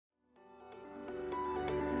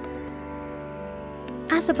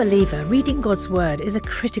As a believer, reading God's Word is a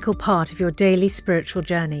critical part of your daily spiritual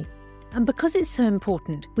journey. And because it's so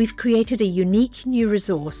important, we've created a unique new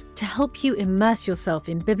resource to help you immerse yourself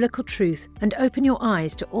in biblical truth and open your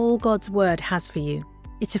eyes to all God's Word has for you.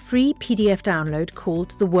 It's a free PDF download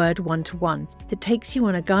called The Word 1-to-1 that takes you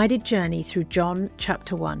on a guided journey through John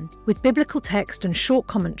chapter 1. With biblical text and short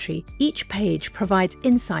commentary, each page provides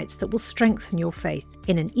insights that will strengthen your faith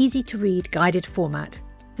in an easy-to-read guided format.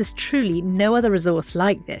 There's truly no other resource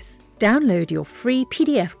like this. Download your free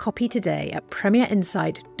PDF copy today at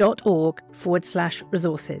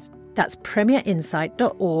premierinsight.org/resources. That's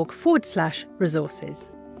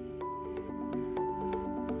premierinsight.org/resources.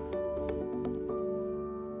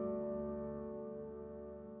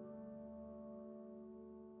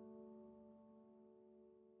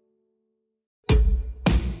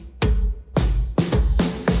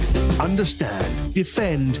 Understand,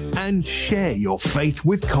 defend, and share your faith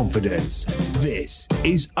with confidence. This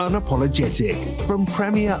is Unapologetic from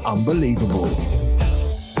Premier Unbelievable.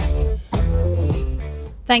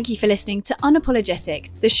 Thank you for listening to Unapologetic,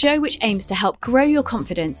 the show which aims to help grow your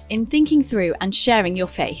confidence in thinking through and sharing your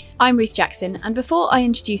faith. I'm Ruth Jackson, and before I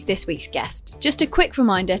introduce this week's guest, just a quick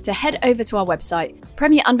reminder to head over to our website,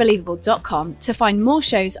 premierunbelievable.com, to find more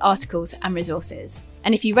shows, articles, and resources.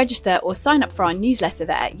 And if you register or sign up for our newsletter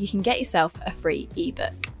there, you can get yourself a free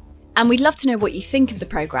ebook. And we'd love to know what you think of the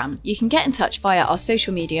programme. You can get in touch via our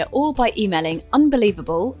social media or by emailing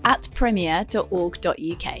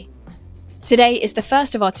unbelievable@premier.org.uk. Today is the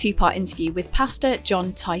first of our two-part interview with Pastor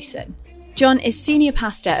Jon Tyson. Jon is senior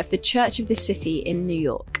pastor of the Church of the City in New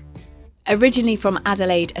York. Originally from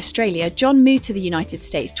Adelaide, Australia, Jon moved to the United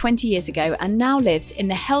States 20 years ago and now lives in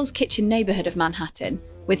the Hell's Kitchen neighbourhood of Manhattan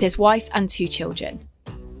with his wife and 2 children.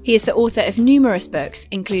 He is the author of numerous books,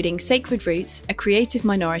 including Sacred Roots, A Creative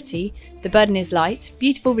Minority, The Burden is Light,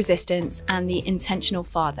 Beautiful Resistance, and The Intentional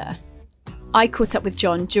Father. I caught up with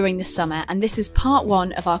Jon during the summer, and this is part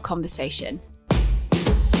 1 of our conversation.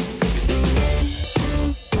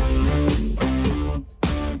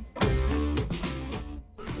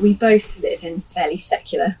 We both live in fairly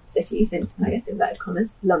secular cities, in, I guess, inverted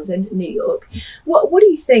commas, London, New York. What do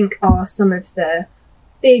you think are some of the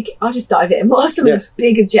big, I'll just dive in, what are some of the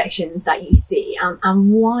big objections that you see,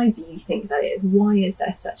 and why do you think that is? Why is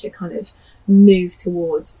there such a kind of move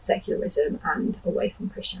towards secularism and away from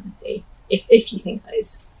Christianity, if you think that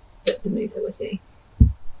is the move that we're seeing?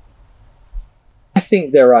 I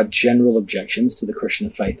think there are general objections to the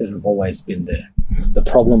Christian faith that have always been there. The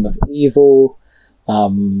problem of evil,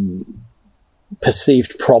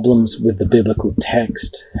 perceived problems with the biblical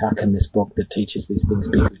text. How can this book that teaches these things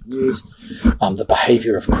be good news? The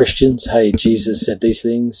behavior of Christians. Hey, Jesus said these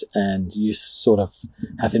things, and you sort of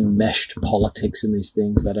have enmeshed politics in these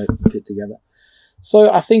things that don't fit together. So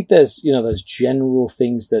I think there's, those general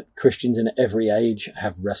things that Christians in every age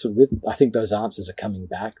have wrestled with. I think those answers are coming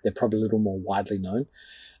back. They're probably a little more widely known.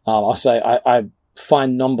 I'll say I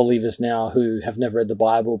find non-believers now who have never read the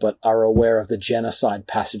Bible but are aware of the genocide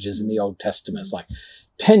passages in the Old Testament. It's like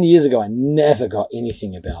 10 years ago, I never got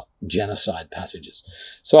anything about genocide passages.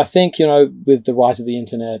 So I think, with the rise of the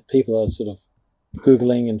internet, people are sort of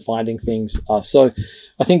Googling and finding things. So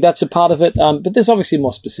I think that's a part of it. But there's obviously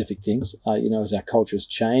more specific things. As our culture has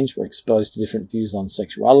changed, we're exposed to different views on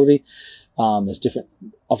sexuality. There's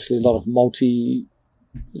obviously a lot of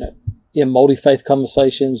multi-faith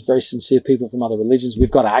conversations, very sincere people from other religions.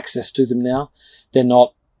 We've got access to them now. They're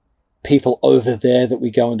not people over there that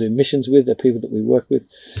we go and do missions with. They're people that we work with.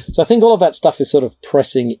 So I think all of that stuff is sort of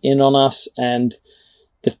pressing in on us, and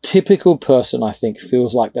the typical person, I think,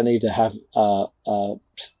 feels like they need to have a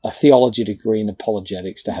theology degree in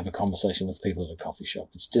apologetics to have a conversation with people at a coffee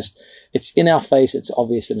shop. It's in our face, it's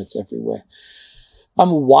obvious, and it's everywhere.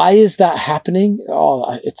 Why is that happening?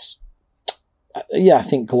 I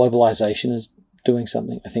think globalization is doing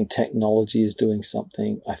something. I think technology is doing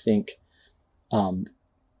something. I think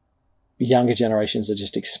younger generations are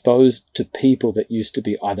just exposed to people that used to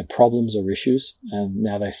be either problems or issues, and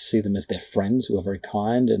now they see them as their friends who are very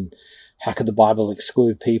kind. And how could the Bible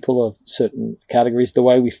exclude people of certain categories? The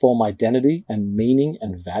way we form identity and meaning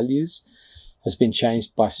and values has been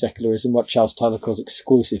changed by secularism, what Charles Taylor calls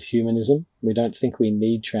exclusive humanism. We don't think we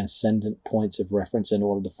need transcendent points of reference in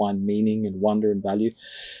order to find meaning and wonder and value.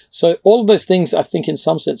 So all of those things, I think, in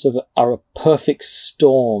some sense are a perfect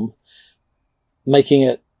storm, making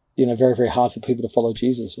it very, very hard for people to follow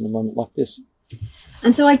Jesus in a moment like this.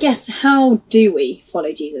 And so I guess, how do we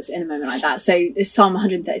follow Jesus in a moment like that? So this Psalm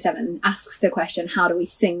 137 asks the question, how do we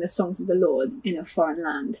sing the songs of the Lord in a foreign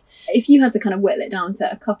land? If you had to kind of whittle it down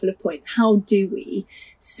to a couple of points, how do we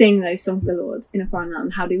sing those songs of the Lord in a foreign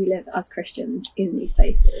land? How do we live as Christians in these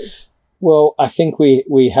places? Well, I think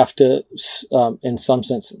we have to, in some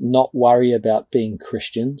sense, not worry about being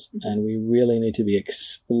Christians, and we really need to be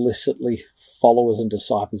explicitly followers and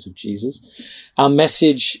disciples of Jesus. Our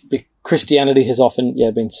message, Christianity has often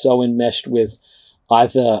been so enmeshed with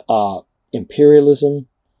either imperialism,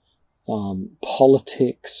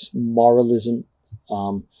 politics, moralism,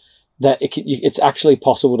 that it's actually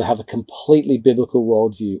possible to have a completely biblical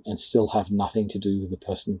worldview and still have nothing to do with the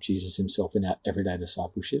person of Jesus himself in our everyday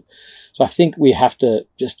discipleship. So I think we have to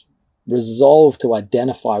just resolve to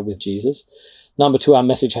identify with Jesus. Number two, our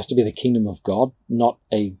message has to be the kingdom of God, not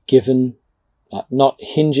a given, not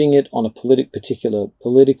hinging it on a particular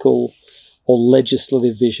political or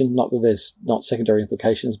legislative vision. Not that there's not secondary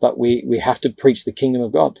implications, but we have to preach the kingdom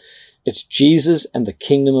of God. It's Jesus and the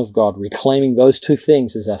kingdom of God, reclaiming those two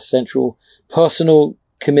things as our central personal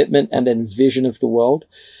commitment and then vision of the world.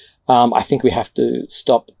 I think we have to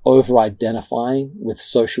stop over-identifying with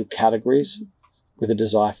social categories with a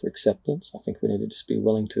desire for acceptance. I think we need to just be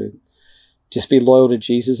willing to just be loyal to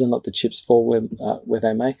Jesus and let the chips fall where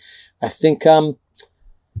they may. I think, so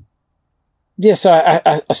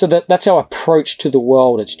that's our approach to the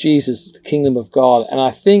world. It's Jesus, the kingdom of God. And I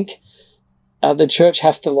think the church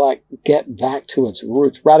has to get back to its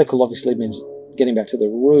roots. Radical obviously means getting back to the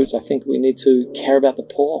roots. I think we need to care about the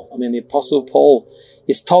poor. I mean, the Apostle Paul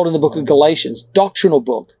is told in the book of Galatians, doctrinal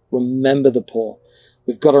book, remember the poor.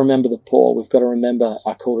 We've got to remember the poor. We've got to remember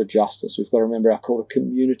our call to justice. We've got to remember our call to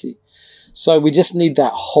community. So we just need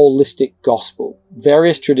that holistic gospel.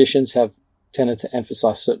 Various traditions have tended to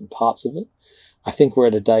emphasize certain parts of it. I think we're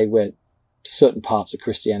at a day where certain parts of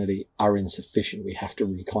Christianity are insufficient. We have to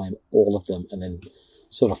reclaim all of them and then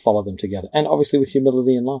sort of follow them together. And obviously with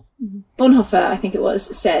humility and love. Mm-hmm. Bonhoeffer, I think it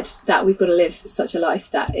was, said that we've got to live such a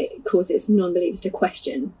life that it causes non-believers to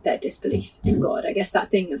question their disbelief in God. I guess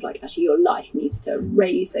that thing of actually your life needs to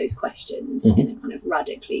raise those questions in a kind of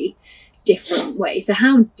radically different way. So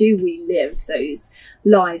how do we live those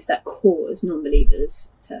lives that cause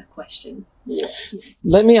non-believers to question?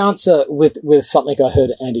 Let me answer with something I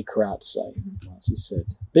heard Andy Crouch say once. He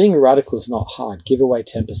said, being radical is not hard. Give away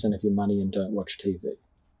 10% of your money and don't watch TV.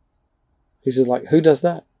 He's just who does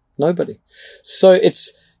that? Nobody. So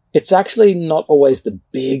it's actually not always the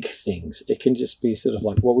big things. It can just be sort of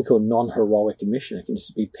what we call non-heroic mission. It can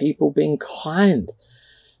just be people being kind,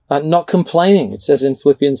 not complaining. It says in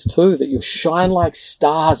Philippians 2 that you'll shine like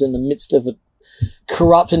stars in the midst of a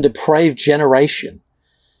corrupt and depraved generation.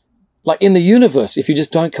 In the universe, if you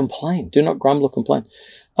just don't complain, do not grumble or complain.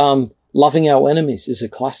 Loving our enemies is a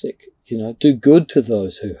classic. Do good to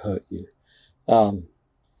those who hurt you.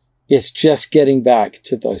 It's just getting back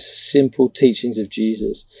to those simple teachings of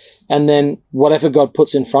Jesus. And then whatever God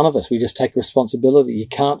puts in front of us, we just take responsibility. You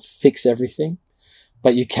can't fix everything,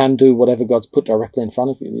 but you can do whatever God's put directly in front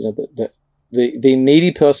of you. The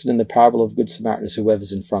needy person in the parable of the Good Samaritan is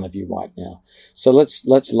whoever's in front of you right now. So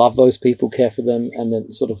let's love those people, care for them, and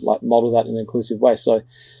then sort of model that in an inclusive way. So,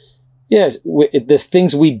 yes, there's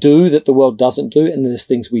things we do that the world doesn't do, and there's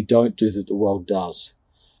things we don't do that the world does.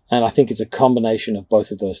 And I think it's a combination of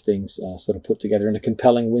both of those things sort of put together in a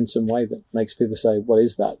compelling, winsome way that makes people say, what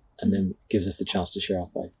is that? And then gives us the chance to share our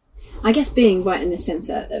faith. I guess being right in the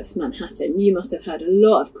centre of Manhattan, you must have heard a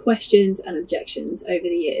lot of questions and objections over the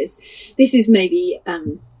years. This is maybe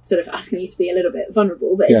sort of asking you to be a little bit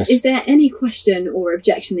vulnerable, but yes. Is there any question or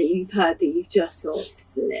objection that you've heard that you've just thought,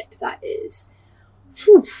 flip, that is,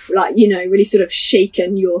 really sort of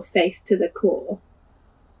shaken your faith to the core?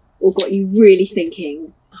 Or got you really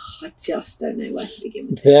thinking, I just don't know where to begin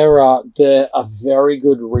with this? There are very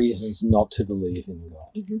good reasons not to believe in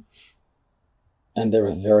God. Mm-hmm. And there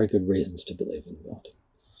are very good reasons to believe in God.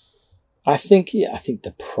 I think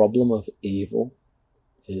the problem of evil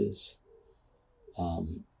is,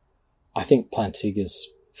 I think Plantinga's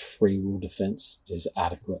free will defense is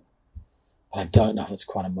adequate, but I don't know if it's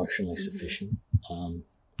quite emotionally sufficient.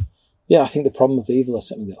 I think the problem of evil is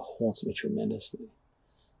something that haunts me tremendously.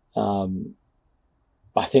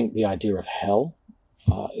 I think the idea of hell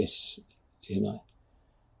is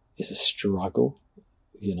a struggle,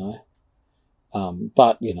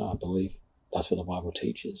 but, I believe that's what the Bible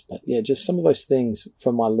teaches. But, just some of those things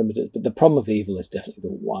from my limited... But the problem of evil is definitely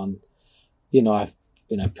the one. I've,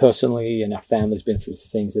 personally and our family's been through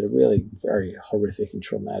things that are really very horrific and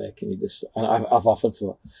traumatic. And I've often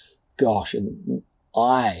thought, gosh, and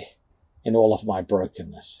I in all of my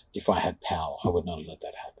brokenness, if I had power, I would not let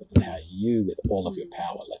that happen. And how you, with all of your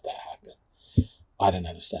power, let that happen. I don't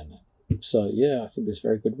understand that. So, yeah, I think there's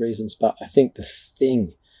very good reasons. But I think the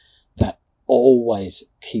thing that always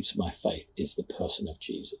keeps my faith is the person of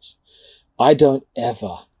Jesus. I don't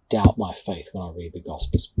ever doubt my faith when I read the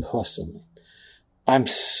Gospels personally. I'm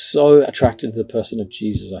so attracted to the person of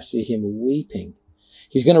Jesus. I see him weeping.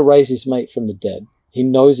 He's going to raise his mate from the dead. He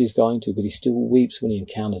knows he's going to, but he still weeps when he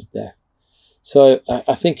encounters death. So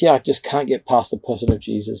I think, I just can't get past the person of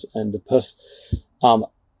Jesus, and the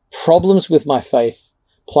problems with my faith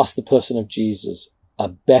plus the person of Jesus are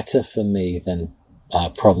better for me than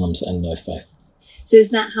problems and no faith. So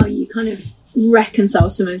is that how you kind of reconcile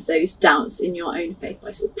some of those doubts in your own faith,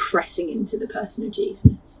 by sort of pressing into the person of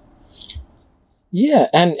Jesus? Yeah,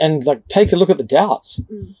 and like take a look at the doubts.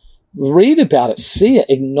 Read about it, see it,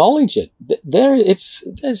 acknowledge it.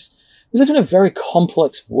 We live in a very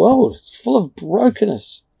complex world. It's full of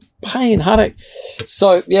brokenness, pain, heartache.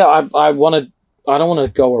 So, yeah, I don't want to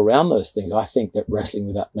go around those things. I think that wrestling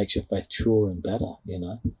with that makes your faith truer and better,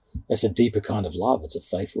 It's a deeper kind of love. It's a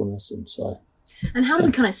faithfulness. And how do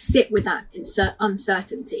we kind of sit with that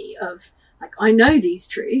uncertainty of, like, I know these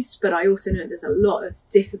truths, but I also know there's a lot of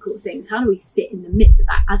difficult things. How do we sit in the midst of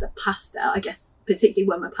that as a pastor, I guess, particularly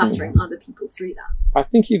when we're pastoring other people through that? I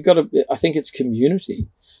think I think it's community.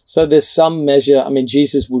 So there's some measure. I mean,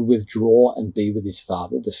 Jesus would withdraw and be with his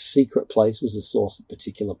Father. The secret place was the source of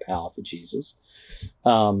particular power for Jesus.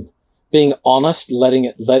 Being honest,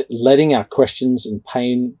 letting our questions and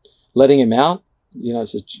pain, letting him out.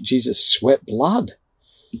 So Jesus sweat blood.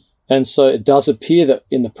 And so it does appear that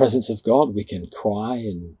in the presence of God, we can cry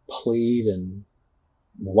and plead and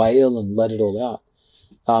wail and let it all out.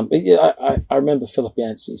 I remember Philip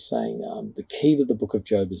Yancey saying the key to the book of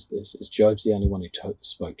Job is this, is Job's the only one who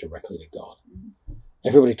spoke directly to God.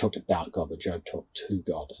 Everybody talked about God, but Job talked to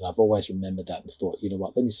God. And I've always remembered that and thought, you know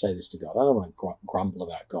what, let me say this to God. I don't want to grumble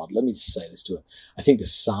about God. Let me just say this to him. I think the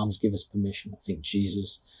Psalms give us permission. I think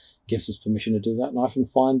Jesus gives us permission to do that. And I often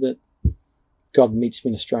find that God meets me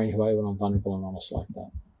in a strange way when I'm vulnerable and honest like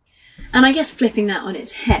that. And I guess flipping that on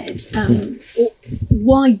its head,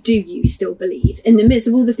 why do you still believe, in the midst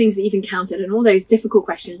of all the things that you've encountered and all those difficult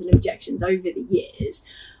questions and objections over the years,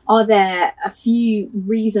 are there a few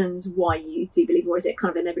reasons why you do believe, or is it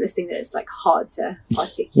kind of a nebulous thing that it's like hard to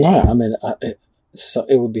articulate? No, I mean, so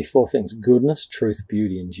it would be four things: goodness, truth,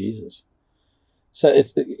 beauty, and Jesus. So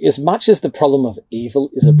it's, as much as the problem of evil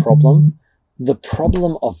is a problem, the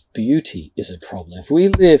problem of beauty is a problem. If we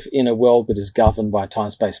live in a world that is governed by time,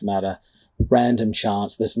 space, matter, random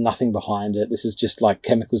chance, there's nothing behind it, this is just like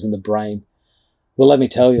chemicals in the brain. Well, let me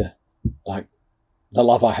tell you, like, the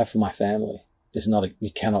love I have for my family is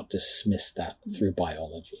you cannot dismiss that through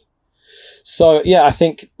biology. So, yeah, I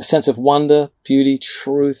think a sense of wonder, beauty,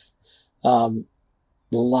 truth,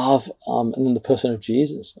 love, and then the person of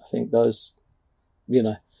Jesus. I think those,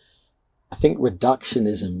 I think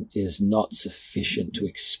reductionism is not sufficient to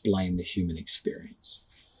explain the human experience.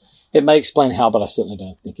 It may explain how, but I certainly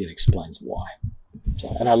don't think it explains why.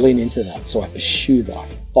 So, and I lean into that. So I pursue that. I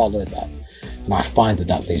follow that. And I find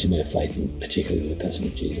that leads me to faith, and particularly the person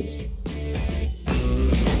of Jesus.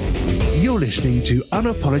 You're listening to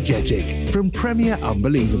Unapologetic from Premier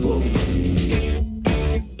Unbelievable.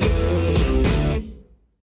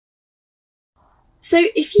 So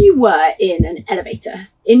if you were in an elevator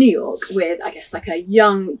in New York with, I guess, like a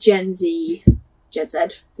young Gen Z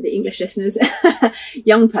for the English listeners,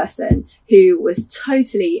 young person who was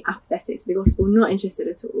totally apathetic to the gospel, not interested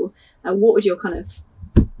at all, what would your kind of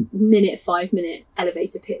 5-minute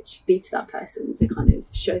elevator pitch be to that person to kind of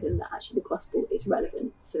show them that actually the gospel is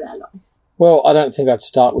relevant for their life? Well, I don't think I'd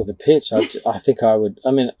start with a pitch. I think I would,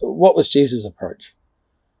 what was Jesus' approach?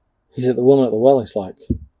 He's at the woman at the well. He's like,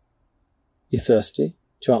 you thirsty?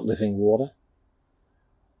 Do you want living water?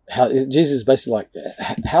 Jesus is basically like,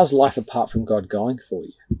 how's life apart from God going for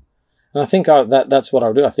you? And I think that's what I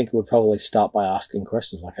would do. I think it would probably start by asking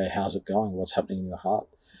questions like, hey, how's it going? What's happening in your heart?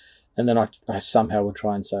 And then I somehow would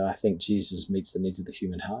try and say, I think Jesus meets the needs of the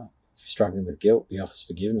human heart. If you're struggling with guilt, he offers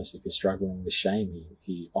forgiveness. If you're struggling with shame,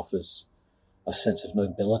 he offers a sense of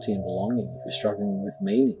nobility and belonging. If you're struggling with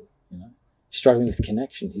meaning, if you're struggling with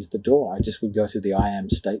connection, he's the door. I just would go through the I am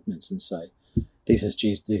statements and say, these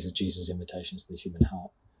are Jesus' invitations to the human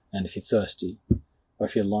heart. And if you're thirsty or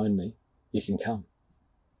if you're lonely, you can come.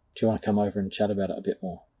 Do you want to come over and chat about it a bit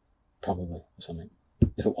more? Probably, or something.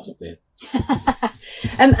 if it wasn't weird.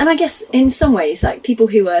 And I guess in some ways, like people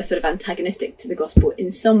who are sort of antagonistic to the gospel,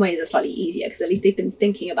 in some ways are slightly easier because at least they've been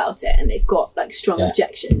thinking about it and they've got like strong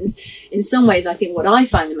objections. In some ways, I think what I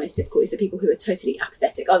find the most difficult is the people who are totally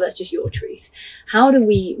apathetic. Oh, that's just your truth. How do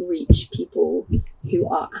we reach people who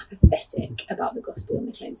are apathetic about the gospel and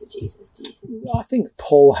the claims of Jesus, do you think? I think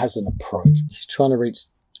Paul has an approach. He's trying to reach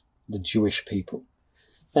the Jewish people.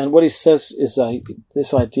 And what he says is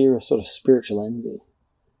this idea of sort of spiritual envy,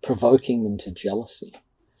 provoking them to jealousy.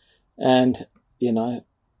 And, you know,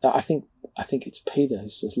 I think it's Peter who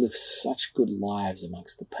says, live such good lives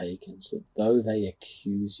amongst the pagans that though they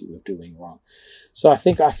accuse you of doing wrong. So I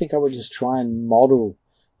think I would just try and model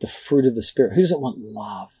the fruit of the Spirit. Who doesn't want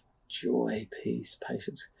love, joy, peace,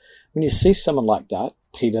 patience? When you see someone like that,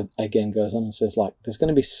 Peter again goes on and says, like, there's going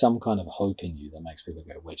to be some kind of hope in you that makes people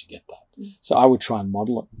go, where'd you get that? So I would try and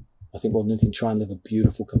model it. I think more than anything, try and live a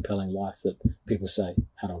beautiful, compelling life that people say,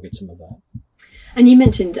 how do I get some of that? And you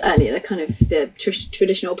mentioned earlier the kind of the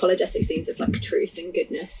traditional apologetics things of like truth and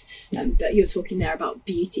goodness, but you're talking there about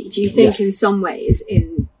beauty. Do you think in some ways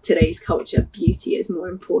in today's culture, beauty is more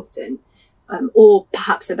important or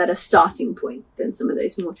perhaps a better starting point than some of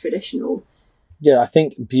those more traditional? Yeah, I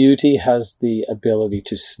think beauty has the ability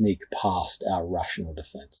to sneak past our rational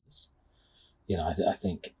defenses. You know, I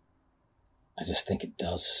just think it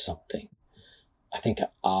does something. I think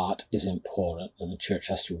art is important and the church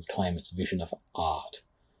has to reclaim its vision of art.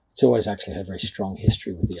 It's always actually had a very strong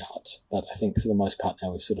history with the arts, but I think for the most part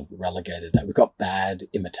now we've sort of relegated that. We've got bad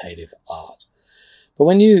imitative art. But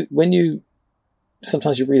when you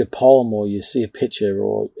sometimes you read a poem or you see a picture,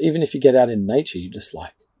 or even if you get out in nature, you're just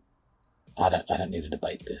like, I don't need to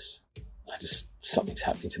debate this. Something's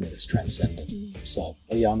happening to me that's transcendent. So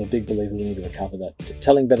yeah, I'm a big believer we need to recover that.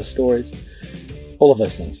 Telling better stories, all of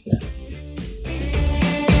those things, yeah.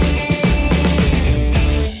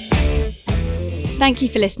 Thank you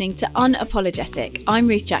for listening to Unapologetic. I'm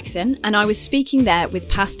Ruth Jackson, and I was speaking there with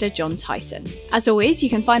Pastor Jon Tyson. As always, you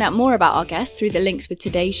can find out more about our guest through the links with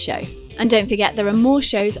today's show. And don't forget, there are more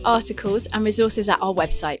shows, articles, and resources at our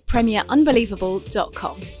website,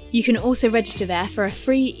 premierunbelievable.com. You can also register there for a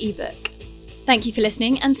free ebook. Thank you for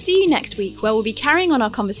listening, and see you next week, where we'll be carrying on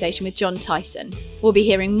our conversation with Jon Tyson. We'll be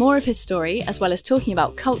hearing more of his story, as well as talking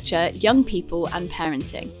about culture, young people, and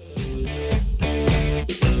parenting.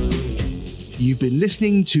 You've been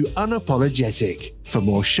listening to Unapologetic. For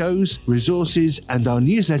more shows, resources, and our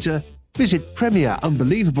newsletter, visit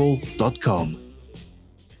premierunbelievable.com.